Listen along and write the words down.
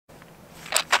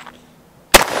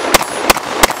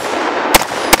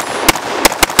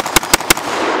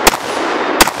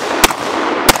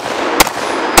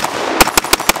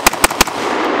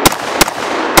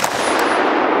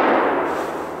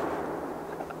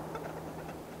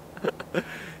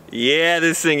Yeah,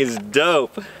 this thing is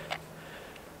dope.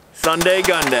 Sunday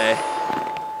GUNDAY.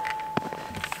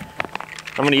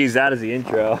 I'm gonna use that as the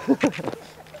intro.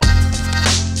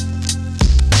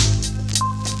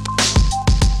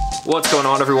 What's going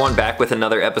on, everyone? Back with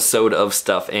another episode of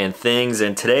Stuff and Things,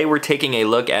 and today we're taking a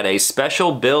look at a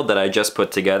special build that I just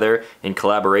put together in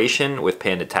collaboration with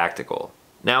Panda Tactical.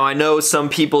 Now, I know some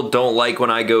people don't like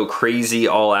when I go crazy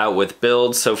all out with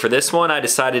builds, so for this one I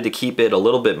decided to keep it a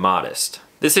little bit modest.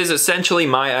 This is essentially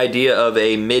my idea of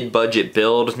a mid-budget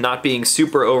build, not being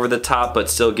super over the top but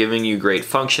still giving you great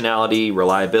functionality,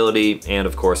 reliability, and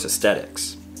of course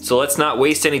aesthetics. So let's not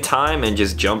waste any time and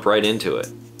just jump right into it.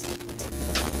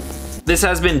 This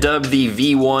has been dubbed the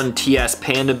V1 TS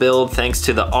Panda build thanks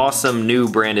to the awesome new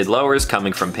branded lowers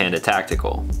coming from Panda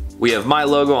Tactical. We have my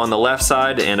logo on the left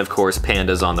side and of course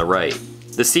Panda's on the right.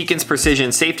 The Sequence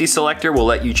Precision Safety Selector will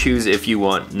let you choose if you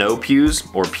want no pews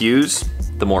or pews.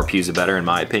 The more pews the better in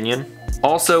my opinion.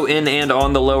 Also in and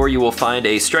on the lower you will find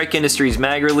a Strike Industries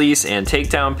mag release and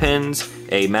takedown pins,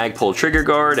 a Magpul trigger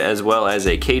guard, as well as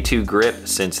a K2 grip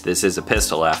since this is a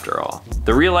pistol after all.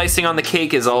 The real icing on the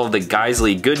cake is all of the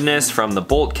Geisley goodness, from the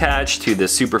bolt catch to the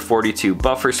Super 42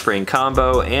 buffer spring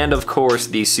combo, and of course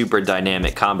the super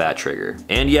dynamic combat trigger.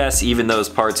 And yes, even those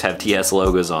parts have TS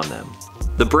logos on them.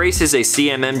 The brace is a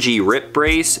CMMG rip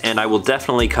brace, and I will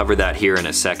definitely cover that here in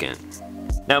a second.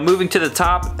 Now moving to the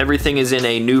top, everything is in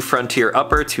a New Frontier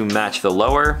upper to match the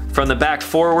lower. From the back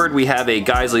forward, we have a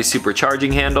Geisley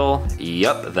supercharging handle.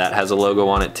 Yup, that has a logo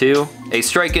on it too. A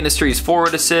Strike Industries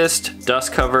forward assist,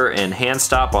 dust cover, and hand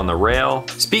stop on the rail.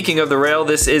 Speaking of the rail,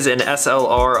 this is an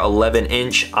SLR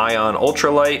 11-inch Ion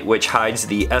Ultralight, which hides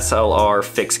the SLR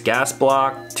fixed gas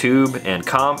block, tube, and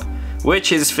comp,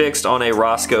 which is fixed on a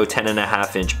Roscoe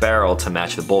 10.5-inch barrel to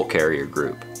match the bolt carrier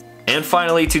group. And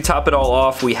finally, to top it all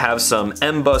off, we have some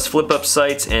M-Bus flip-up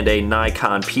sights and a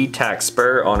Nikon P-Tac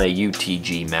spur on a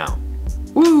UTG mount.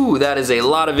 Woo, that is a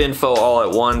lot of info all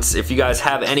at once. If you guys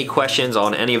have any questions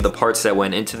on any of the parts that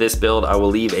went into this build, I will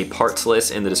leave a parts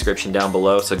list in the description down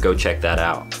below, so go check that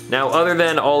out. Now, other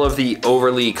than all of the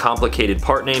overly complicated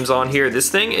part names on here, this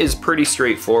thing is pretty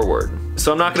straightforward.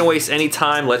 So I'm not gonna waste any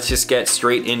time, let's just get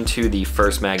straight into the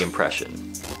first mag impression.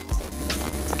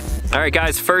 Alright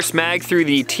guys, first mag through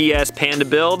the TS Panda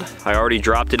build. I already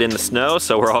dropped it in the snow,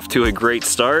 so we're off to a great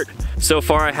start. So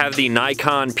far I have the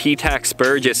Nikon P-Tac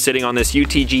spur just sitting on this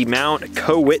UTG mount,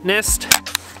 co-witnessed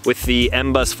with the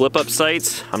M-Bus flip-up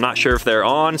sights. I'm not sure if they're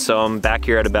on, so I'm back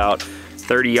here at about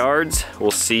 30 yards.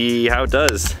 We'll see how it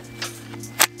does.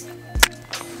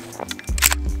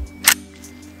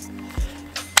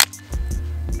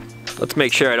 Let's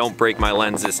make sure I don't break my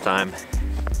lens this time.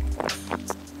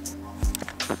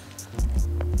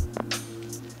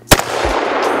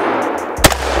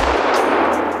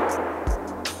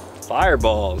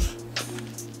 Fireballs.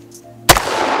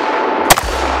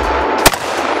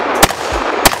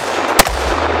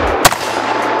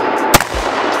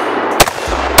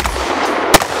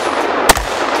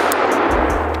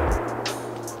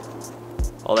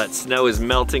 All that snow is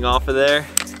melting off of there.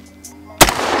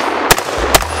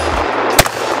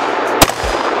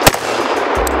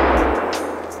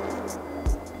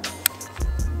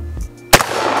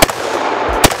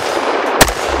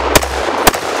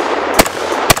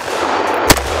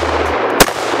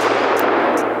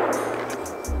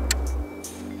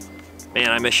 Man,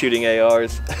 I miss shooting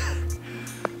ARs.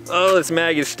 Oh, this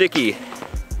mag is sticky.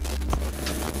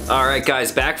 Alright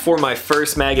guys, back for my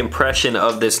first mag impression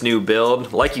of this new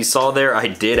build. Like you saw there, I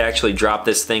did actually drop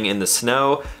this thing in the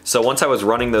snow. So once I was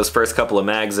running those first couple of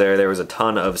mags there was a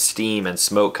ton of steam and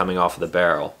smoke coming off of the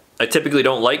barrel. I typically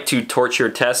don't like to torture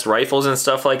test rifles and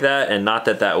stuff like that, and not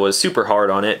that that was super hard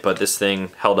on it, but this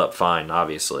thing held up fine,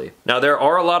 obviously. Now there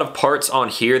are a lot of parts on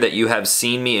here that you have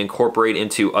seen me incorporate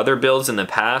into other builds in the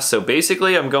past, so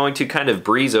basically I'm going to kind of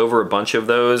breeze over a bunch of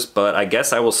those, but I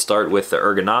guess I will start with the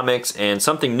ergonomics and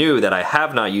something new that I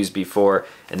have not used before,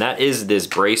 and that is this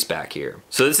brace back here.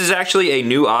 So this is actually a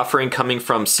new offering coming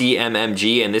from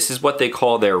CMMG, and this is what they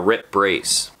call their RIP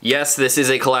brace. Yes, this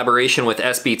is a collaboration with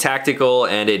SB Tactical,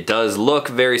 and it does look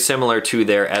very similar to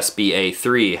their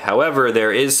SBA3. However,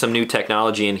 there is some new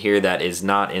technology in here that is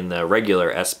not in the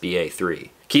regular SBA3.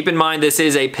 Keep in mind this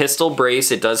is a pistol brace.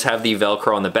 It does have the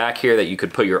Velcro on the back here that you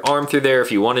could put your arm through there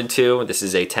if you wanted to. This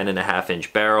is a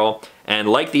 10.5-inch barrel. And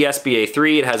like the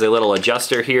SBA3, it has a little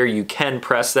adjuster here. You can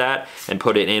press that and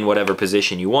put it in whatever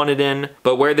position you want it in.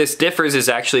 But where this differs is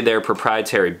actually their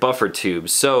proprietary buffer tube.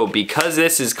 So because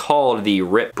this is called the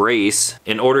RIP brace,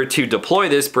 in order to deploy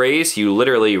this brace, you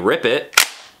literally rip it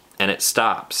and it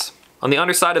stops. On the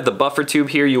underside of the buffer tube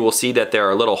here, you will see that there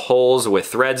are little holes with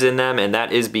threads in them, and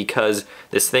that is because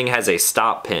this thing has a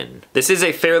stop pin. This is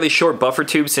a fairly short buffer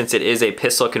tube since it is a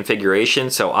pistol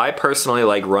configuration, so I personally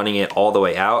like running it all the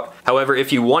way out. However,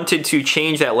 if you wanted to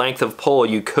change that length of pull,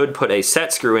 you could put a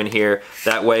set screw in here.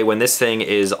 That way, when this thing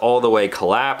is all the way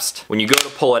collapsed, when you go to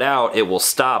pull it out, it will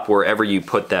stop wherever you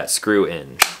put that screw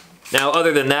in. Now,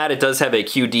 other than that, it does have a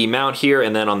QD mount here,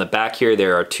 and then on the back here,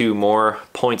 there are 2 more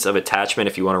points of attachment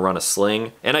if you want to run a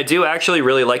sling. And I do actually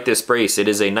really like this brace. It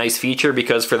is a nice feature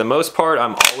because for the most part,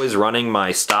 I'm always running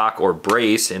my stock or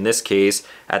brace, in this case,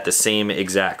 at the same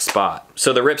exact spot.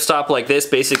 So the ripstop like this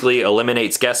basically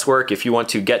eliminates guesswork. If you want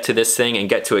to get to this thing and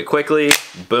get to it quickly,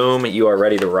 boom, you are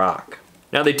ready to rock.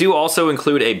 Now they do also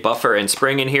include a buffer and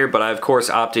spring in here, but I of course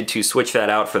opted to switch that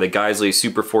out for the Geissele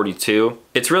Super 42.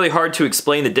 It's really hard to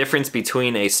explain the difference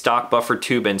between a stock buffer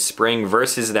tube and spring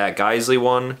versus that Geissele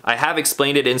one. I have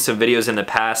explained it in some videos in the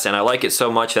past, and I like it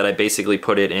so much that I basically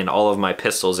put it in all of my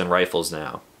pistols and rifles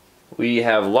now. We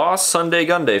have lost Sunday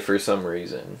Gunday for some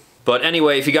reason. But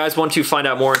anyway, if you guys want to find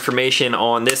out more information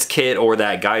on this kit or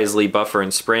that Geissele buffer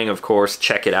and spring, of course,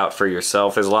 check it out for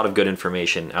yourself. There's a lot of good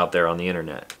information out there on the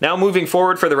internet. Now moving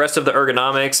forward for the rest of the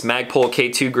ergonomics, Magpul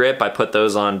K2 grip, I put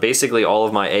those on basically all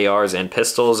of my ARs and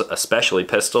pistols, especially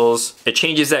pistols. It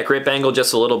changes that grip angle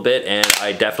just a little bit, and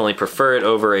I definitely prefer it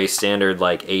over a standard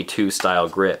like A2 style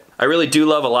grip. I really do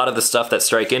love a lot of the stuff that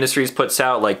Strike Industries puts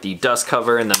out, like the dust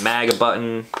cover and the MAGA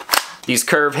button. These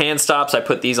curve hand stops, I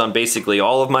put these on basically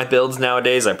all of my builds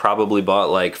nowadays. I probably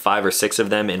bought like 5 or 6 of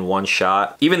them in one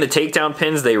shot. Even the takedown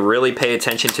pins, they really pay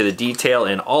attention to the detail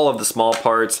in all of the small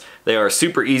parts. They are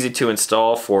super easy to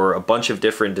install for a bunch of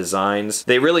different designs.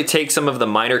 They really take some of the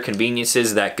minor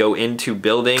conveniences that go into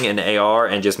building an AR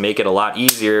and just make it a lot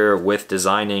easier with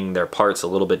designing their parts a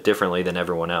little bit differently than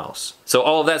everyone else. So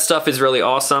all of that stuff is really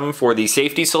awesome. For the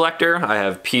safety selector, I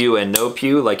have pew and no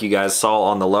pew like you guys saw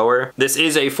on the lower. This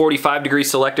is a 45-degree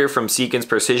selector from Seekins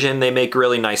Precision. They make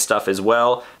really nice stuff as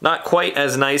well. Not quite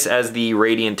as nice as the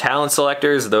Radiant Talon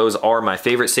selectors. Those are my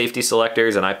favorite safety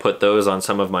selectors, and I put those on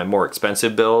some of my more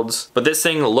expensive builds. But this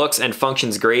thing looks and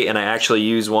functions great, and I actually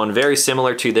use one very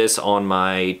similar to this on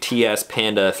my TS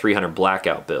Panda 300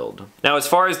 Blackout build. Now as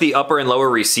far as the upper and lower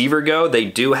receiver go, they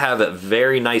do have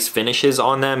very nice finishes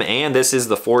on them, and this is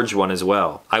the forged one as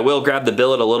well. I will grab the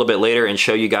billet a little bit later and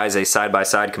show you guys a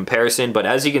side-by-side comparison, but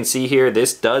as you can see here,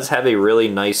 this does have a really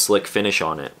nice slick finish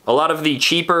on it. A lot of the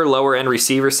cheaper lower end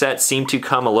receiver sets seem to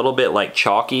come a little bit like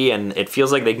chalky, and it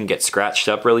feels like they can get scratched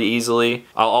up really easily.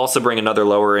 I'll also bring another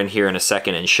lower in here in a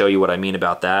second and show you what I mean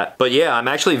about that. But yeah, I'm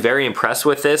actually very impressed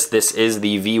with this. This is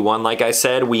the V1 like I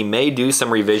said. We may do some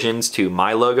revisions to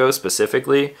my logo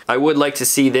specifically. I would like to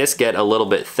see this get a little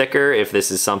bit thicker if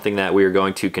this is something that we are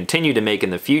going to continue to make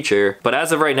in the future. But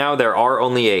as of right now, there are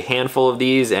only a handful of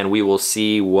these, and we will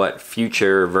see what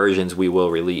future versions we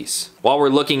will release. While we're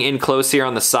looking in close here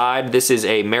on the side, this is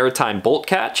a Maritime bolt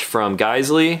catch from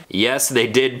Geissele. Yes, they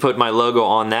did put my logo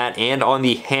on that and on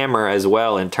the hammer as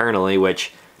well internally,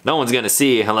 which no one's gonna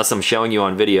see unless I'm showing you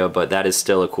on video, but that is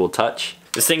still a cool touch.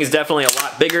 This thing is definitely a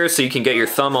lot bigger, so you can get your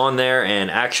thumb on there and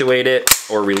actuate it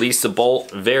or release the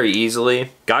bolt very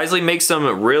easily. Geissele makes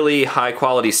some really high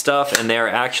quality stuff, and they're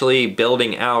actually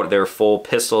building out their full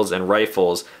pistols and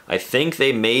rifles. I think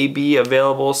they may be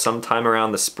available sometime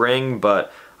around the spring,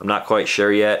 but I'm not quite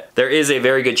sure yet. There is a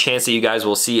very good chance that you guys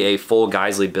will see a full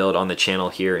Geissele build on the channel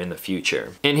here in the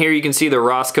future. In here you can see the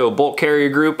Roscoe bolt carrier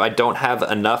group. I don't have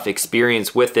enough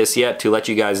experience with this yet to let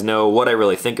you guys know what I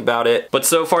really think about it. But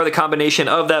so far the combination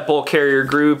of that bolt carrier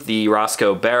group, the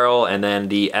Roscoe barrel, and then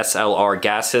the SLR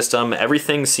gas system,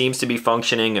 everything seems to be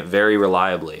functioning very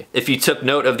reliably. If you took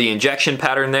note of the injection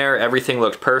pattern there, everything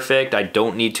looked perfect. I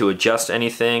don't need to adjust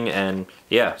anything, and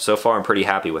yeah, so far I'm pretty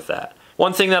happy with that.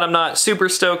 One thing that I'm not super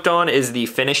stoked on is the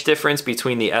finish difference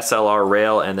between the SLR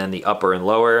rail and then the upper and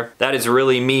lower. That is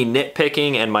really me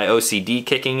nitpicking and my OCD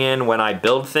kicking in. When I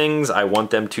build things, I want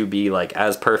them to be like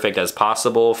as perfect as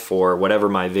possible for whatever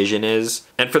my vision is.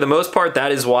 And for the most part,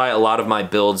 that is why a lot of my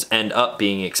builds end up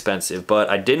being expensive. But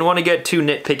I didn't want to get too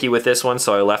nitpicky with this one,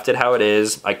 so I left it how it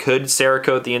is. I could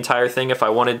Cerakote the entire thing if I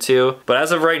wanted to, but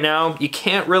as of right now, you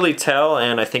can't really tell,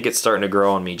 and I think it's starting to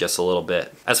grow on me just a little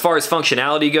bit. As far as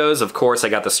functionality goes, of course, I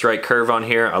got the strike curve on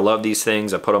here. I love these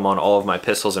things. I put them on all of my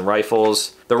pistols and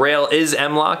rifles. The rail is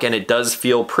M-LOK and it does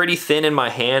feel pretty thin in my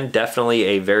hand, definitely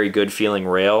a very good feeling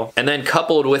rail. And then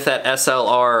coupled with that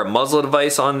SLR muzzle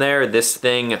device on there, this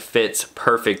thing fits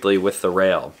perfectly with the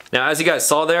rail. Now, as you guys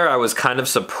saw there, I was kind of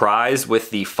surprised with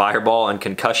the fireball and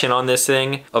concussion on this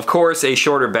thing. Of course, a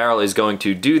shorter barrel is going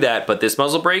to do that, but this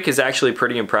muzzle brake is actually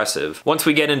pretty impressive. Once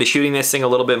we get into shooting this thing a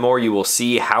little bit more, you will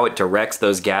see how it directs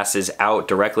those gases out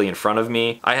directly in front of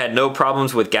me. I had no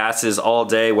problems with gases all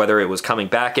day, whether it was coming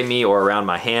back at me or around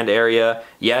my hand area.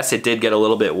 Yes, it did get a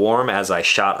little bit warm as I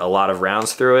shot a lot of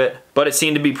rounds through it, but it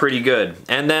seemed to be pretty good.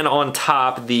 And then on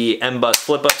top, the M-Bus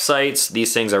flip-up sights.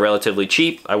 These things are relatively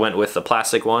cheap. I went with the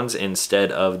plastic ones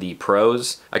instead of the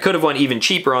Pros. I could have went even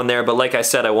cheaper on there, but like I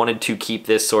said, I wanted to keep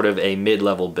this sort of a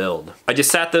mid-level build. I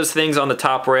just sat those things on the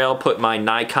top rail, put my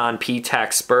Nikon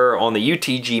P-Tac spur on the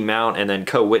UTG mount, and then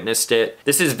co-witnessed it.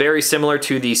 This is very similar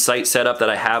to the sight setup that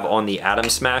I have on the Atom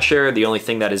Smasher. The only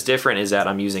thing that is different is that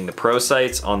I'm using the Pro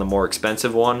sights on the more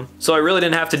expensive one. So I really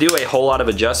didn't have to do a whole lot of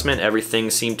adjustment. Everything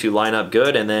seemed to line up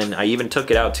good, and then I even took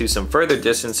it out to some further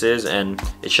distances and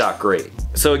it shot great.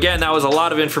 So again, that was a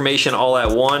lot of information all at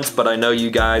once, but I know you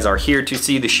guys are here to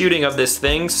see the shooting of this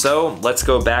thing, so let's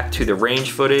go back to the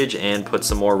range footage and put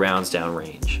some more rounds down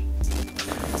range.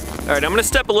 All right, I'm gonna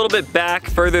step a little bit back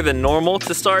further than normal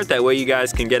to start. That way you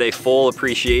guys can get a full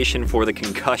appreciation for the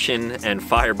concussion and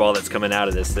fireball that's coming out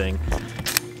of this thing.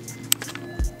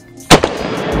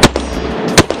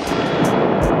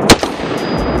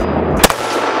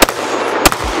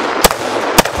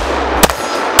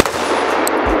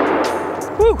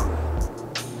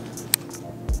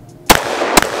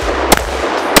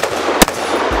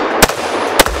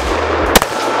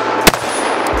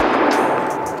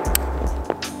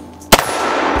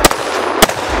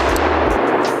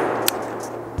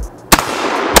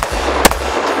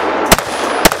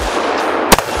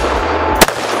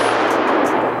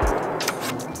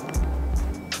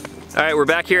 All right, we're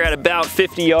back here at about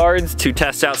 50 yards to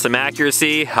test out some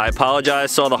accuracy. I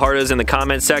apologize to all the hardos in the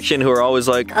comment section who are always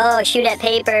like, oh, shoot at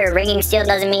paper, ringing steel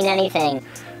doesn't mean anything.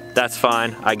 That's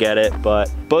fine, I get it,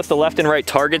 but both the left and right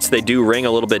targets, they do ring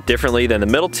a little bit differently than the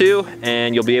middle two,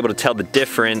 and you'll be able to tell the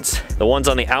difference. The ones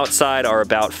on the outside are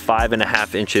about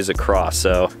 5.5 inches across,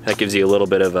 so that gives you a little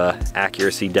bit of a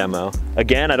accuracy demo.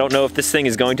 Again, I don't know if this thing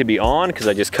is going to be on because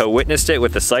I just co-witnessed it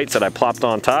with the sights that I plopped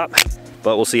on top,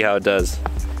 but we'll see how it does.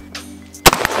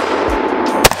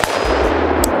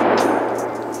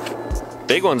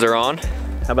 Big ones are on.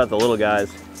 How about the little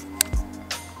guys?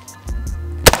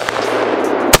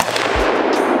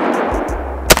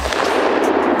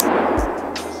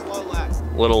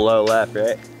 Little low left,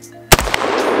 right?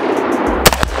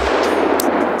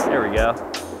 There we go.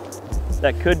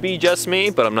 That could be just me,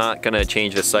 but I'm not gonna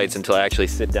change the sights until I actually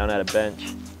sit down at a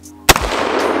bench.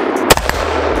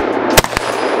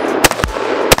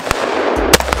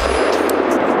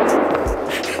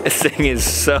 This thing is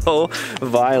so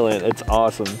violent, it's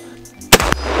awesome.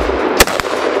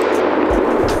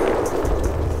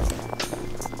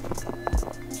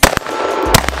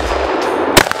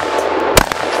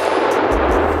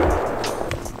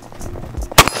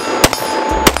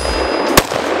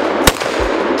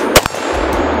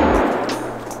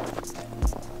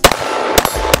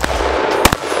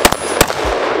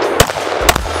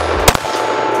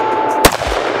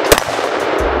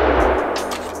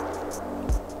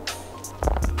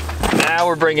 Now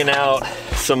we're bringing out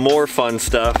some more fun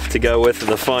stuff to go with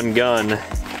the fun gun.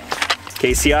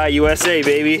 KCI USA,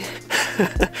 baby.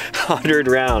 100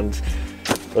 rounds.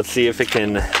 Let's see if it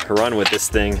can run with this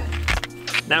thing.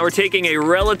 Now we're taking a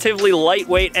relatively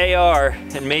lightweight AR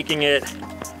and making it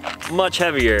much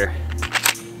heavier.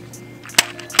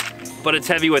 But it's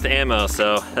heavy with ammo,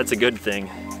 so that's a good thing.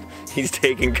 He's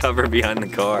taking cover behind the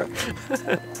car.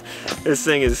 This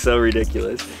thing is so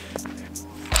ridiculous.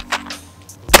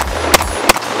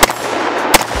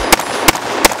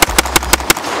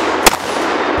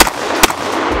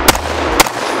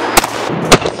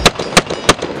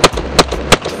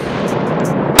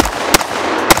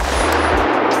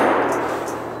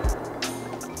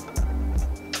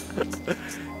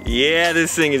 Yeah,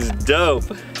 this thing is dope.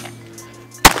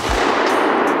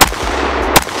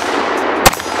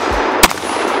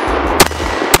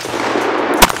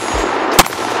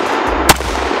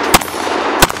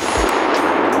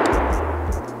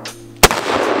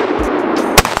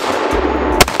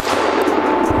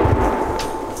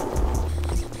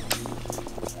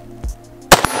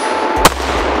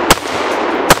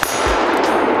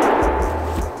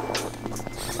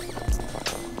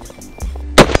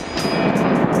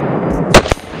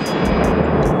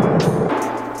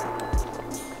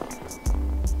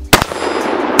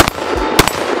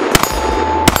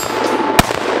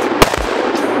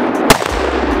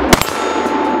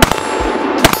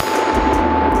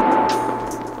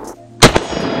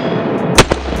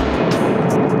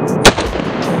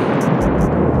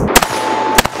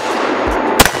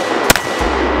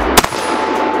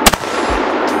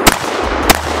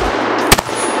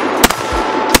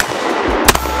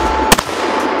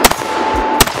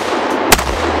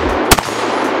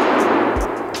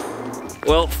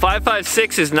 Well,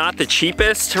 556 is not the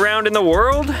cheapest round in the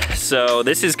world, so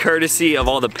this is courtesy of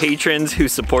all the patrons who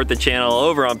support the channel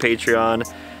over on Patreon.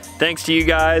 Thanks to you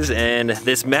guys, and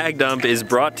this mag dump is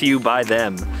brought to you by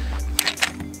them.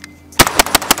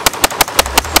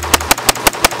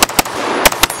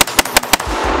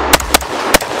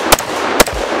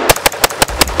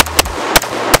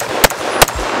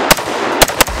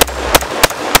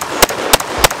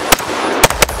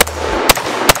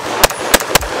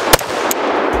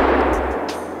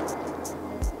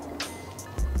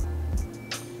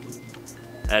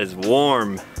 That is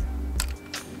warm.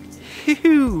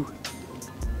 Phew.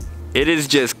 It is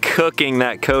just cooking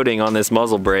that coating on this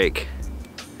muzzle brake.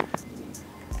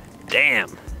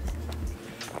 Damn.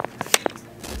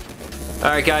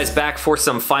 Alright guys, back for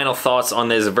some final thoughts on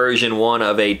this version 1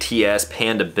 of a TS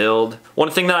Panda build.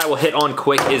 One thing that I will hit on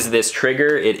quick is this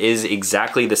trigger. It is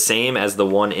exactly the same as the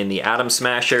one in the Atom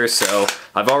Smasher, so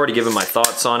I've already given my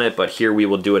thoughts on it, but here we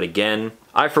will do it again.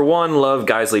 I, for one, love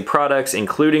Geisley products,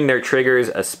 including their triggers,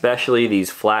 especially these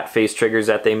flat face triggers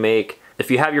that they make. If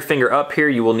you have your finger up here,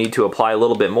 you will need to apply a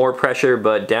little bit more pressure,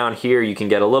 but down here you can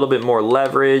get a little bit more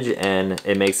leverage and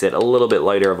it makes it a little bit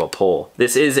lighter of a pull.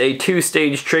 This is a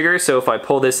 2-stage trigger, so if I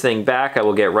pull this thing back, I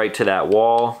will get right to that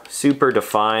wall. Super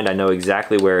defined, I know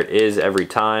exactly where it is every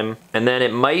time. And then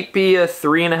it might be a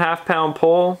 3.5 pound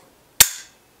pull.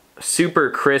 Super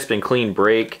crisp and clean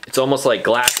brake. It's almost like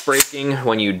glass breaking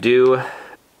when you do.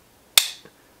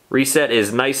 Reset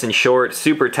is nice and short,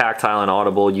 super tactile and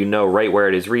audible. You know right where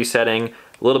it is resetting. A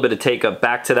little bit of take up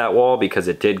back to that wall because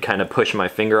it did kind of push my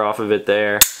finger off of it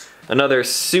there. Another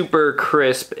super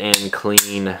crisp and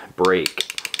clean brake.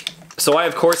 So I,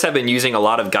 of course, have been using a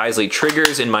lot of Geisley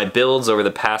triggers in my builds over the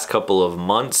past couple of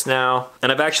months now.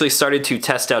 And I've actually started to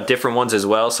test out different ones as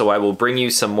well, so I will bring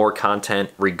you some more content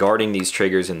regarding these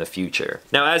triggers in the future.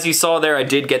 Now, as you saw there, I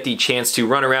did get the chance to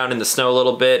run around in the snow a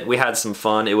little bit. We had some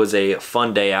fun. It was a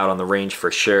fun day out on the range for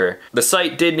sure. The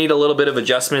sight did need a little bit of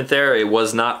adjustment there. It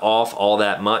was not off all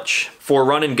that much. For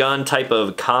run and gun type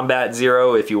of combat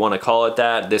zero, if you want to call it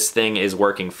that, this thing is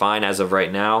working fine as of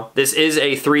right now. This is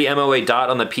a 3 MOA dot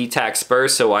on the PTAC spur,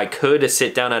 so I could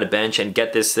sit down at a bench and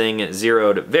get this thing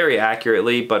zeroed very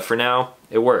accurately, but for now,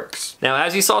 it works. Now,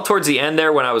 as you saw towards the end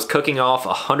there when I was cooking off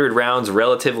 100 rounds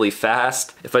relatively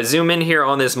fast, if I zoom in here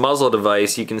on this muzzle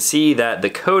device, you can see that the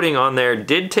coating on there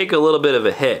did take a little bit of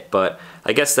a hit, but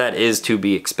I guess that is to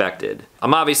be expected.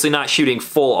 I'm obviously not shooting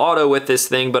full auto with this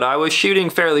thing, but I was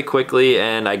shooting fairly quickly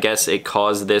and I guess it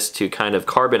caused this to kind of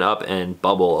carbon up and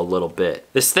bubble a little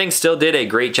bit. This thing still did a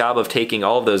great job of taking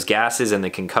all of those gases and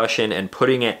the concussion and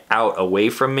putting it out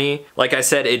away from me. Like I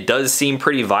said, it does seem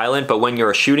pretty violent, but when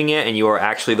you're shooting it and you are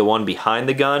actually the one behind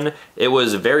the gun, it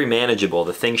was very manageable.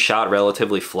 The thing shot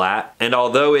relatively flat. And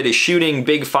although it is shooting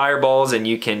big fireballs and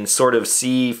you can sort of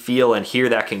see, feel, and hear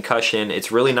that concussion,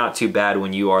 it's really not too bad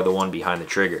when you are the one behind the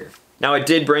trigger. Now, I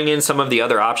did bring in some of the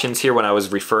other options here when I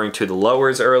was referring to the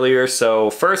lowers earlier.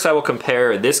 So first I will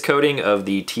compare this coating of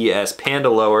the TS Panda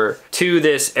lower to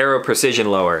this Aero Precision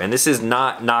lower. And this is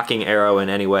not knocking Aero in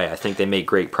any way. I think they make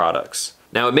great products.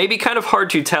 Now, it may be kind of hard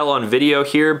to tell on video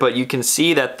here, but you can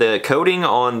see that the coating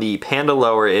on the Panda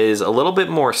lower is a little bit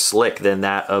more slick than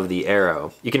that of the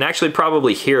Aero. You can actually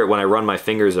probably hear it when I run my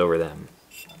fingers over them.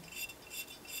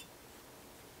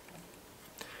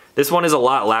 This one is a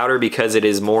lot louder because it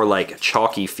is more like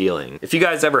chalky feeling. If you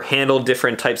guys ever handled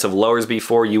different types of lowers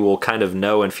before, you will kind of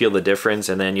know and feel the difference,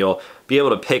 and then you'll be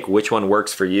able to pick which one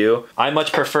works for you. I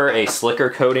much prefer a slicker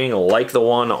coating like the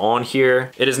one on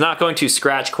here. It is not going to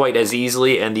scratch quite as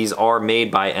easily, and these are made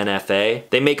by NFA.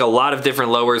 They make a lot of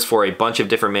different lowers for a bunch of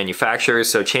different manufacturers,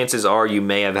 so chances are you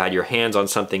may have had your hands on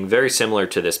something very similar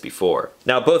to this before.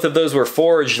 Now, both of those were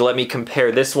forged. Let me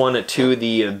compare this one to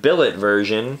the billet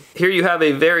version. Here you have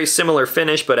a very similar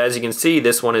finish, but as you can see,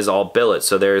 this one is all billet,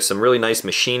 so there is some really nice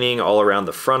machining all around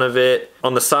the front of it.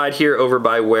 On the side here, over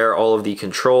by where all of the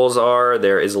controls are,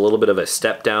 there is a little bit of a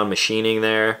step down machining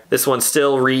there. This one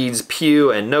still reads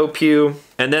pew and no pew.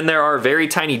 And then there are very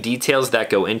tiny details that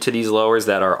go into these lowers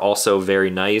that are also very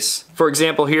nice. For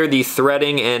example here, the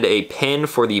threading and a pin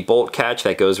for the bolt catch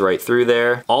that goes right through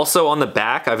there. Also on the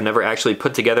back, I've never actually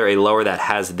put together a lower that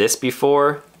has this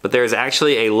before, but there's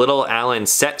actually a little Allen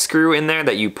set screw in there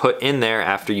that you put in there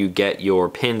after you get your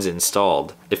pins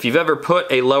installed. If you've ever put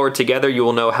a lower together, you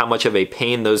will know how much of a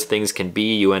pain those things can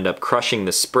be. You end up crushing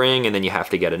the spring and then you have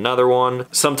to get another one.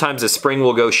 Sometimes the spring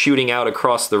will go shooting out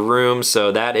across the room,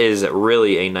 so that is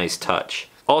really a nice touch.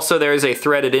 Also, there is a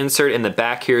threaded insert in the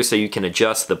back here so you can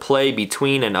adjust the play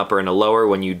between an upper and a lower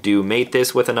when you do mate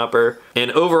this with an upper.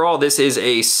 And overall, this is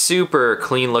a super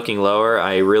clean looking lower.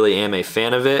 I really am a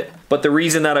fan of it. But the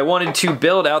reason that I wanted to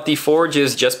build out the Forge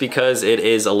is just because it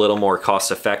is a little more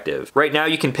cost effective. Right now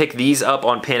you can pick these up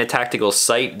on Panda Tactical's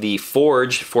site, the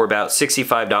Forge, for about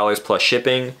 $65 plus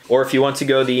shipping. Or if you want to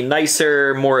go the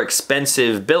nicer, more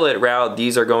expensive billet route,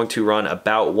 these are going to run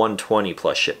about $120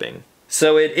 plus shipping.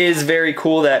 So it is very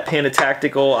cool that Panda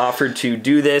Tactical offered to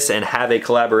do this and have a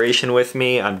collaboration with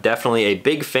me. I'm definitely a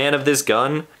big fan of this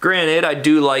gun. Granted, I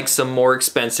do like some more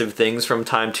expensive things from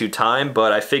time to time,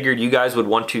 but I figured you guys would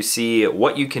want to see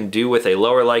what you can do with a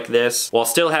lower like this while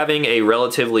still having a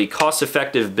relatively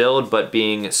cost-effective build, but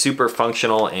being super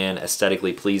functional and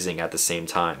aesthetically pleasing at the same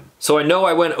time. So I know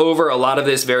I went over a lot of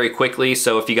this very quickly,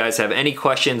 so if you guys have any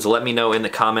questions, let me know in the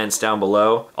comments down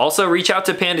below. Also, reach out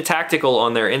to Panda Tactical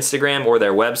on their Instagram or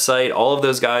their website. All of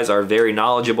those guys are very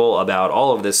knowledgeable about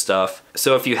all of this stuff.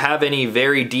 So if you have any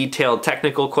very detailed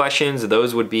technical questions,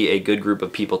 those would be a good group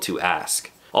of people to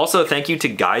ask. Also, thank you to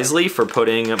Geisley for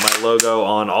putting my logo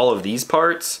on all of these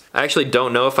parts. I actually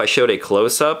don't know if I showed a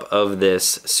close-up of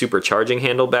this supercharging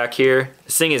handle back here.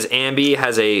 This thing is ambi,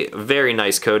 has a very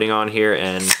nice coating on here,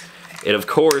 and it of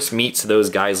course meets those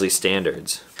Geisley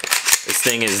standards. This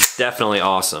thing is definitely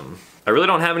awesome. I really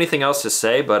don't have anything else to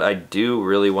say, but I do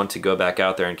really want to go back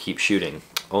out there and keep shooting.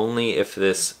 Only if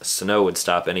this snow would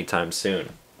stop anytime soon.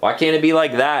 Why can't it be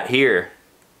like that here?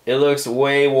 It looks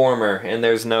way warmer and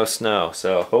there's no snow,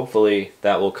 so hopefully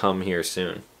that will come here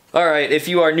soon. Alright, if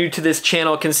you are new to this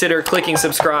channel, consider clicking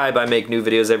subscribe. I make new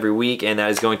videos every week, and that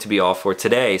is going to be all for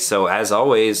today. So as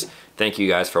always, thank you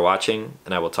guys for watching,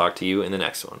 and I will talk to you in the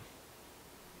next one.